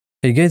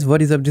Hey guys,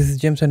 what is up? This is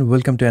James and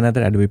welcome to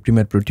another Adobe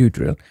Premiere Pro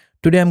tutorial.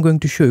 Today I'm going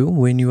to show you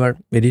when you are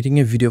editing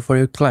a video for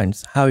your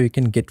clients, how you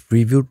can get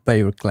reviewed by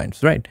your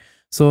clients, right?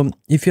 So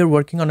if you're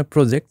working on a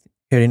project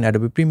here in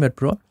Adobe Premiere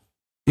Pro,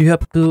 you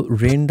have to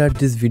render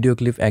this video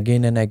clip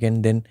again and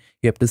again, then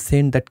you have to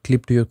send that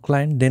clip to your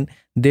client, then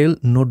they'll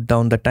note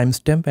down the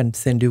timestamp and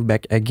send you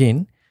back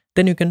again.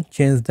 Then you can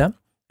change the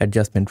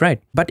adjustment,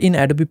 right? But in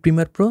Adobe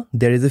Premiere Pro,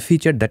 there is a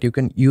feature that you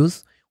can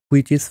use,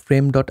 which is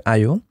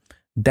frame.io,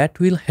 that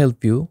will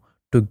help you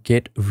to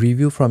get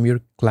review from your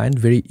client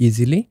very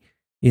easily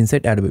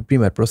inside Adobe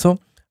Premiere Pro. So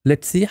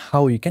let's see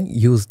how you can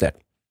use that.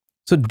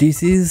 So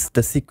this is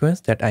the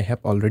sequence that I have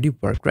already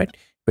worked, right?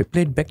 If I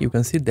play it back, you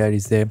can see there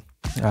is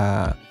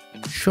a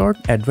short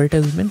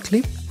advertisement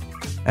clip,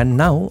 and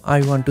now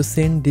I want to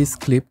send this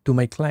clip to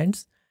my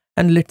clients,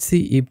 and let's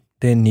see if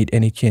they need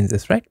any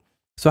changes, right?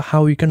 So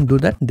how you can do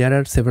that? There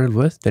are several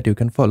ways that you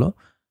can follow.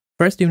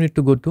 First, you need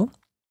to go to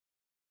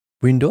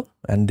window,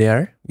 and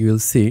there you will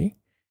see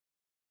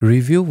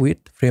review with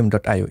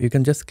frame.io. You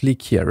can just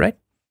click here, right?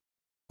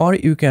 Or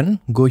you can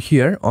go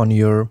here on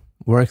your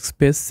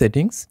workspace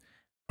settings.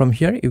 From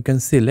here you can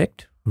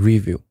select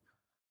review.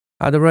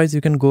 Otherwise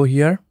you can go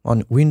here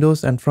on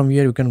Windows, and from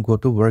here you can go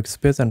to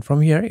workspace, and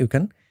from here you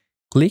can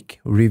click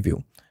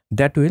review.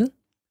 That will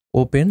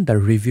open the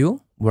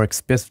review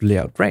workspace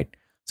layout, right?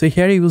 So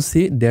here you will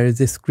see there is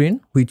a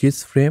screen which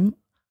is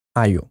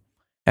frame.io,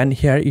 and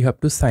here you have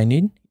to sign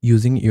in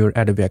using your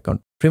Adobe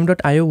account.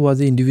 Frame.io was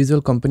an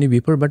individual company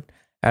before, but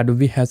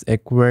Adobe has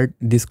acquired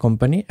this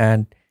company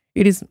and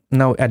it is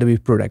now Adobe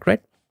product,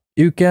 right?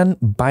 You can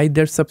buy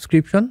their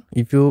subscription.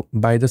 If you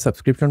buy the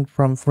subscription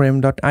from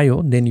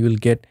frame.io, then you will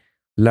get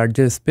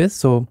larger space.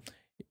 So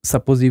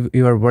suppose if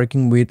you are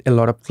working with a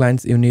lot of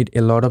clients, you need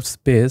a lot of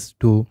space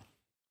to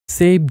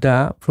save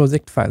the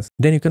project files,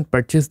 then you can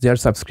purchase their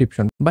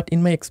subscription. But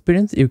in my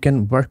experience, you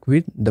can work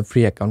with the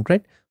free account,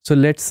 right? So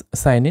let's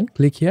sign in.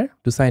 Click here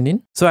to sign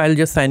in. So I'll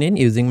just sign in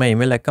using my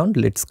email account.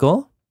 Let's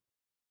go.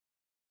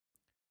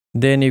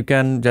 Then you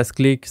can just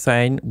click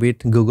sign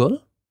with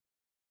Google.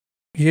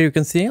 Here you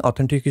can see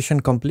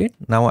authentication complete.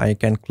 Now I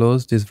can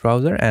close this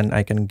browser and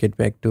I can get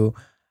back to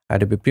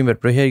Adobe Premiere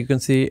Pro. Here you can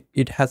see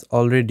it has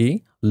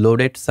already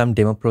loaded some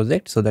demo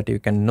project so that you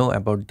can know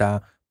about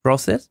the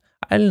process.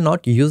 I'll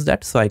not use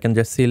that, so I can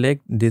just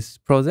select these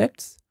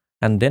projects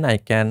and then I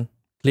can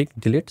click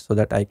delete so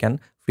that I can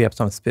free up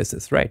some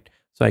spaces, right?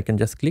 So I can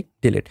just click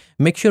delete.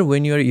 Make sure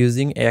when you are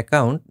using an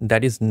account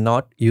that is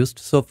not used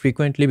so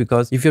frequently,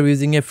 because if you're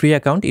using a free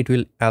account, it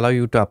will allow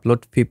you to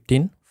upload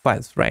 15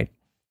 files, right?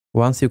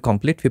 Once you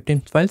complete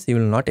 15 files, you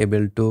will not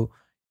able to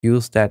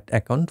use that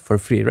account for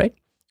free, right?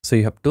 So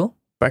you have to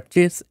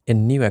purchase a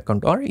new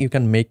account, or you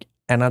can make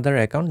another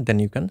account, then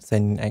you can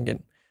sign in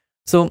again.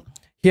 So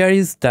here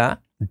is the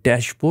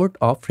dashboard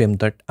of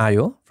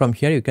frame.io. From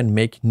here you can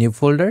make new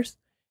folders,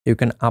 you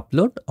can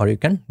upload or you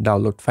can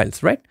download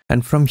files, right?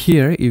 And from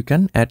here you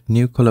can add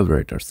new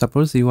collaborators.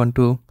 Suppose you want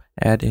to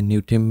add a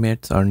new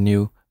teammates or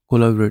new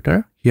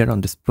collaborator here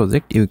on this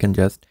project, you can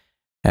just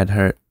add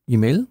her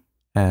email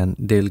and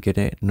they'll get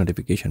a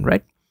notification,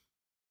 right?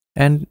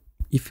 And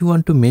if you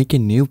want to make a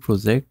new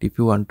project, if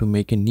you want to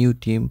make a new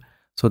team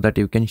so that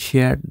you can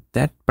share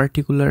that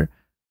particular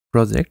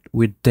project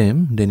with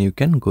them, then you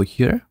can go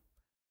here,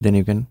 then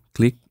you can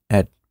click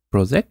add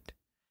project,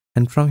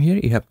 and from here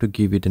you have to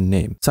give it a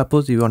name.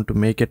 Suppose you want to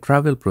make a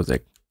travel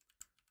project,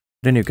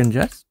 then you can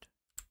just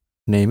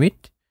name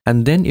it,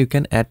 and then you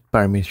can add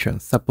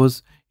permissions.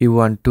 Suppose you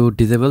want to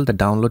disable the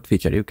download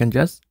feature, you can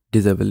just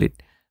disable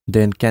it,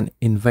 then can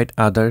invite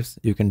others,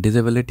 you can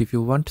disable it if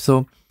you want.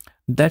 So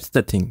that's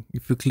the thing.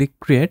 If you click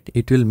create,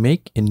 it will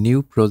make a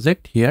new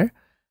project here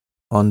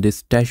on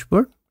this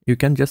dashboard. You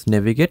can just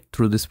navigate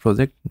through this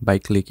project by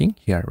clicking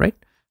here, right?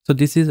 So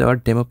this is our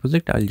demo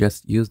project. I'll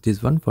just use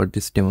this one for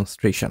this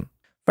demonstration.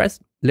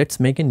 First, let's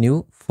make a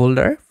new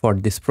folder for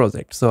this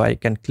project. So I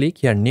can click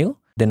here new,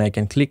 then I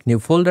can click new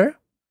folder,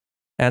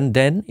 and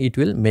then it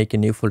will make a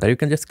new folder. You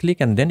can just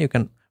click and then you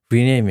can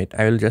rename it.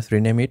 I will just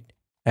rename it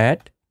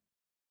add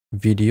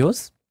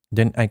videos,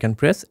 then I can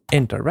press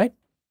enter, right?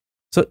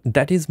 So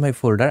that is my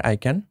folder. I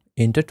can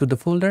enter to the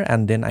folder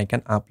and then I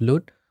can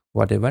upload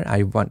whatever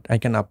I want. I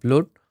can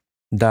upload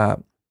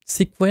the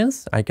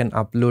sequence, I can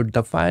upload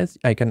the files,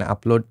 I can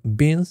upload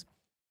bins,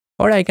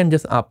 or I can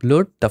just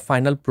upload the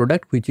final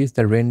product, which is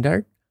the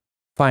rendered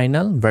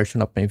final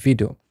version of my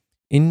video.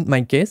 In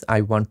my case,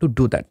 I want to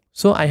do that.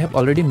 So I have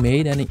already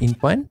made an in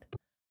point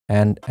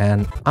and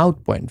an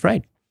out point,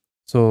 right?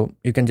 So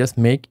you can just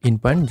make in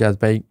point just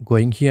by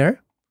going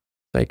here.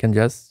 So I can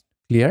just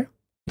clear.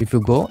 If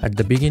you go at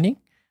the beginning,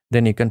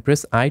 then you can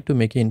press I to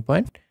make an in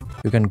point.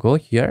 You can go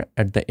here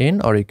at the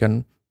end, or you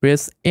can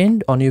press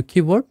end on your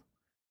keyboard,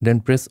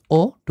 then press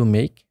O to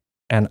make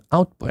an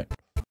out point.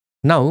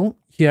 Now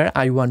here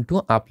I want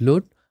to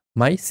upload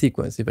my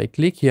sequence. If I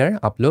click here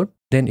upload,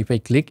 then if I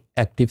click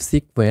active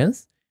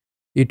sequence,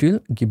 it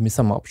will give me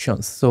some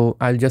options. So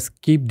I'll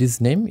just keep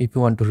this name. If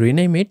you want to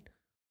rename it,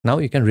 now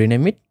you can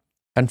rename it,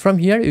 and from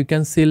here you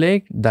can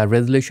select the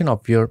resolution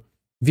of your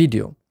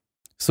video.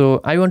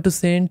 So I want to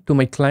send to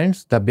my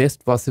clients the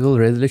best possible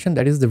resolution.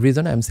 That is the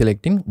reason I'm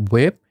selecting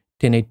web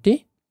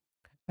 1080.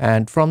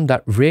 And from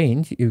that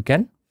range, you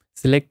can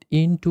select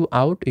in to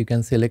out. You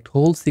can select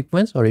whole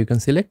sequence, or you can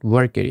select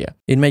work area.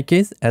 In my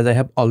case, as I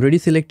have already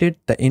selected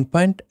the in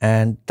point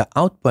and the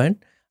out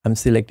point, I'm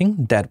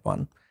selecting that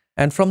one.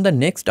 And from the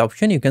next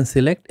option, you can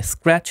select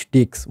scratch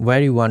disk,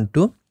 where you want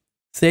to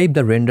save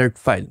the rendered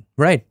file,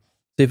 right?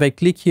 So if I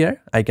click here,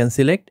 I can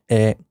select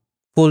a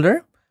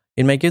folder.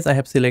 In my case, I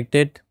have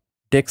selected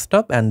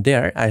desktop, and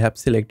there I have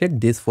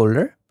selected this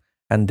folder,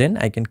 and then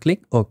I can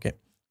click OK.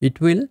 It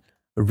will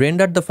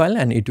render the file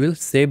and it will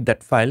save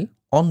that file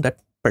on that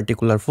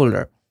particular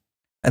folder.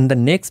 And the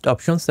next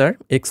options are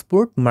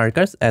export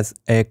markers as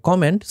a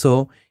comment.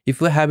 So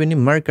if you have any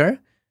marker,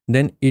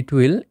 then it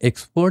will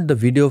export the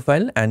video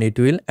file and it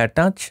will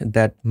attach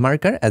that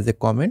marker as a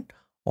comment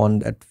on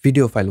that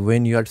video file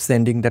when you are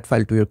sending that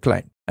file to your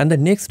client. And the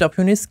next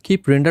option is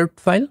keep rendered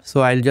file.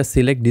 So I'll just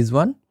select this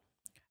one.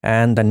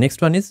 And the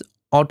next one is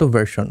auto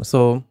version.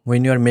 So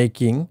when you are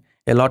making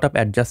a lot of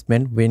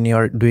adjustment, when you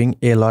are doing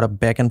a lot of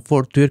back and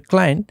forth to your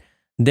client,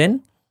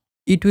 then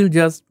it will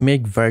just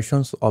make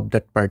versions of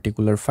that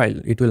particular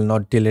file. It will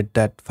not delete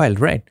that file,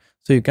 right?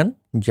 So you can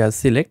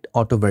just select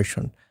auto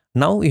version.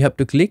 Now you have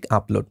to click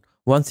upload.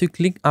 Once you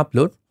click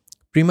upload,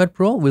 Premiere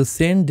Pro will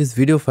send this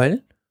video file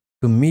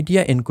to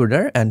media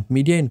encoder, and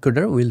media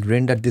encoder will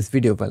render this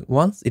video file.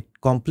 Once it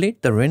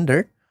complete the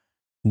render,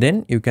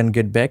 then you can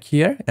get back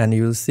here and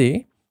you will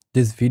see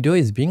this video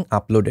is being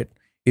uploaded.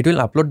 It will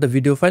upload the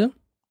video file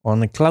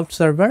on a cloud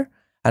server,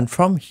 and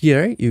from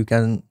here you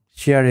can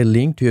share a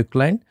link to your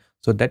client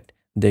so that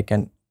they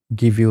can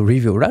give you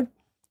review, right?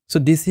 So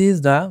this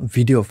is the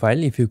video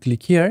file. If you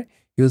click here,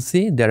 you'll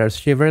see there are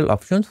several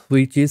options,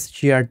 which is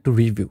share to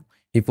review.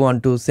 If you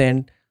want to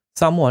send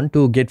someone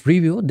to get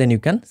review, then you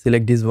can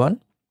select this one.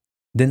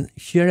 Then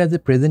share as a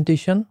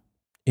presentation,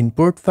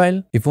 import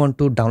file. If you want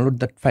to download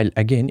that file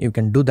again, you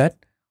can do that.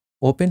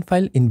 Open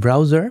file in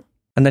browser.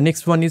 And the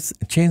next one is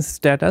change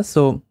status.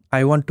 So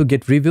I want to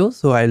get review,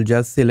 so I'll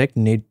just select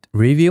need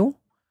review.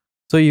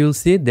 So you'll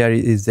see there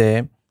is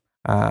a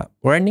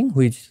warning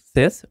which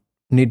says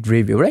need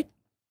review, right?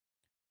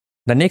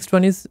 The next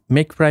one is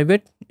make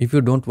private. If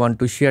you don't want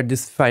to share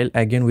this file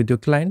again with your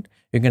client,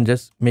 you can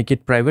just make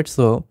it private.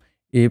 So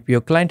if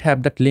your client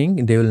have that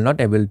link, they will not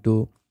able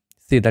to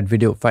see that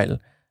video file.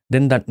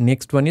 Then the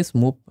next one is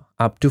move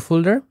up to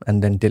folder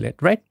and then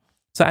delete, right?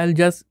 So I'll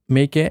just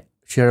make a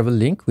shareable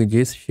link, which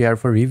is share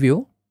for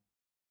review.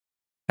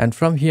 And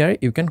from here,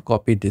 you can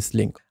copy this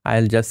link.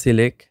 I'll just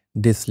select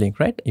this link,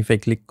 right? If I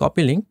click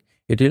copy link,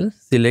 it will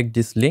select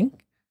this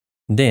link.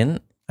 Then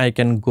I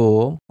can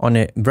go on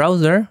a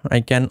browser.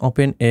 I can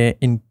open a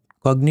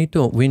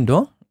incognito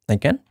window. I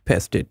can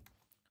paste it.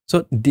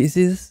 So this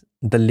is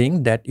the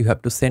link that you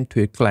have to send to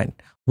your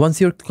client. Once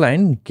your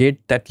client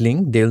get that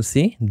link, they'll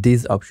see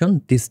this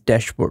option, this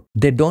dashboard.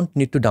 They don't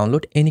need to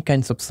download any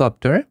kinds of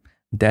software.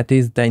 That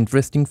is the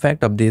interesting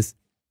fact of this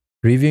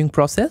reviewing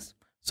process.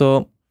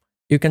 So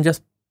you can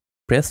just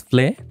press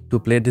play to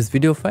play this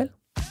video file.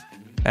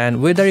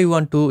 And whether you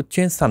want to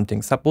change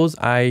something, suppose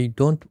I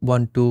don't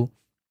want to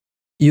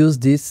use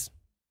this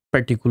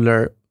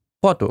particular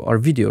photo or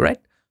video, right?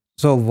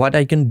 So what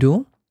I can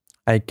do,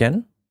 I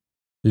can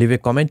leave a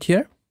comment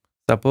here.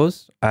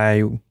 Suppose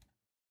I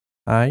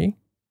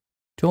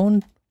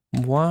don't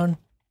want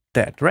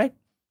that, right?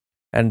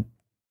 And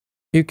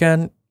you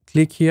can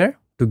click here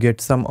to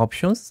get some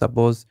options.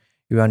 Suppose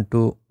you want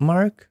to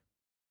mark,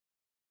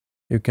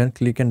 you can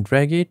click and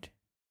drag it,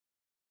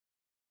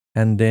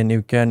 and then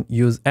you can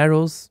use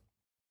arrows.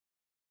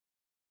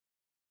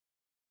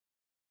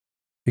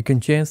 You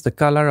can change the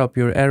color of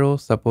your arrow.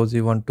 Suppose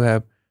you want to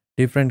have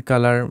different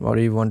color, or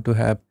you want to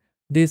have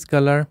this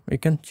color, you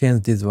can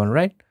change this one,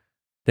 right?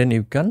 Then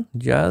you can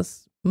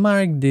just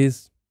mark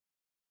this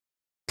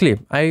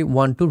clip. I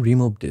want to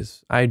remove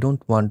this. I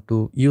don't want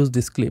to use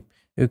this clip.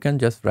 You can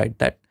just write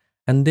that,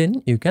 and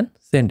then you can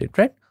send it,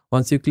 right?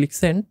 Once you click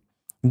send,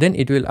 then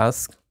it will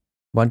ask,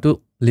 want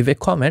to leave a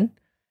comment,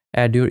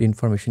 add your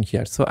information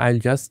here. So I'll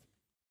just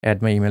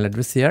add my email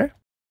address here.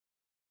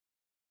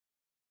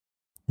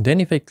 Then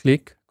if I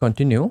click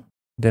continue,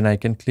 then I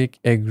can click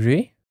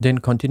agree, then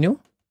continue.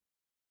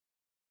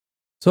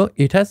 So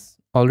it has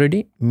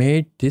already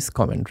made this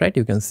comment, right?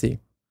 You can see.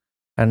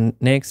 And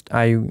next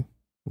I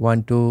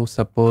want to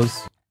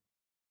suppose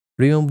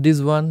remove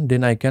this one,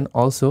 then I can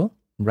also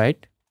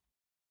write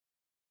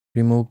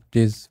remove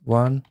this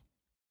one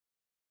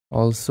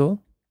also,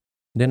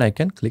 then I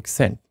can click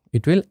send.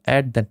 It will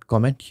add that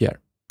comment here.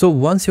 So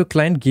once your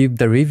client give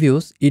the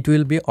reviews, it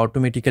will be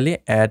automatically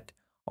add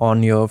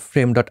on your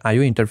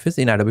frame.io interface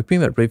in Adobe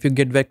Premiere Pro. If you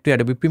get back to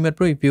Adobe Premiere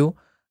Pro, if you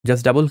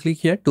just double click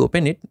here to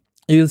open it,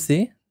 you will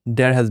see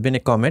there has been a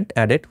comment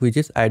added, which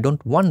is I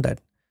don't want that.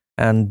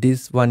 And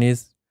this one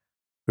is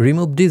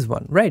remove this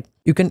one, right?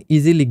 You can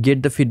easily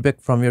get the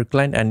feedback from your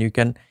client and you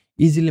can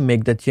easily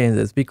make the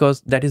changes,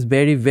 because that is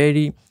very,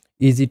 very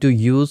easy to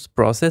use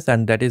process,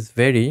 and that is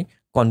very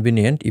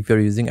convenient if you're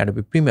using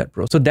Adobe Premiere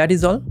Pro. So that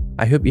is all.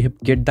 I hope you have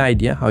get the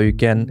idea how you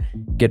can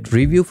get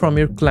review from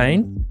your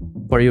client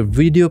for your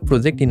video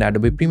project in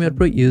Adobe Premiere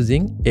Pro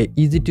using a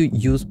easy to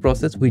use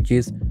process which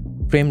is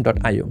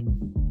frame.io.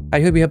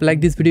 I hope you have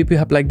liked this video. If you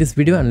have liked this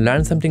video and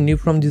learned something new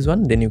from this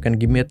one, then you can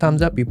give me a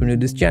thumbs up. If you're new to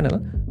this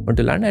channel or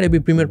to learn Adobe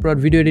Premiere Pro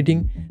video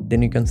editing,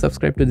 then you can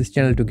subscribe to this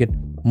channel to get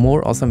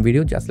more awesome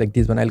videos just like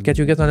this one. I'll catch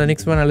you guys on the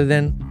next one. Other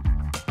than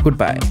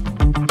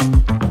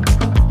goodbye.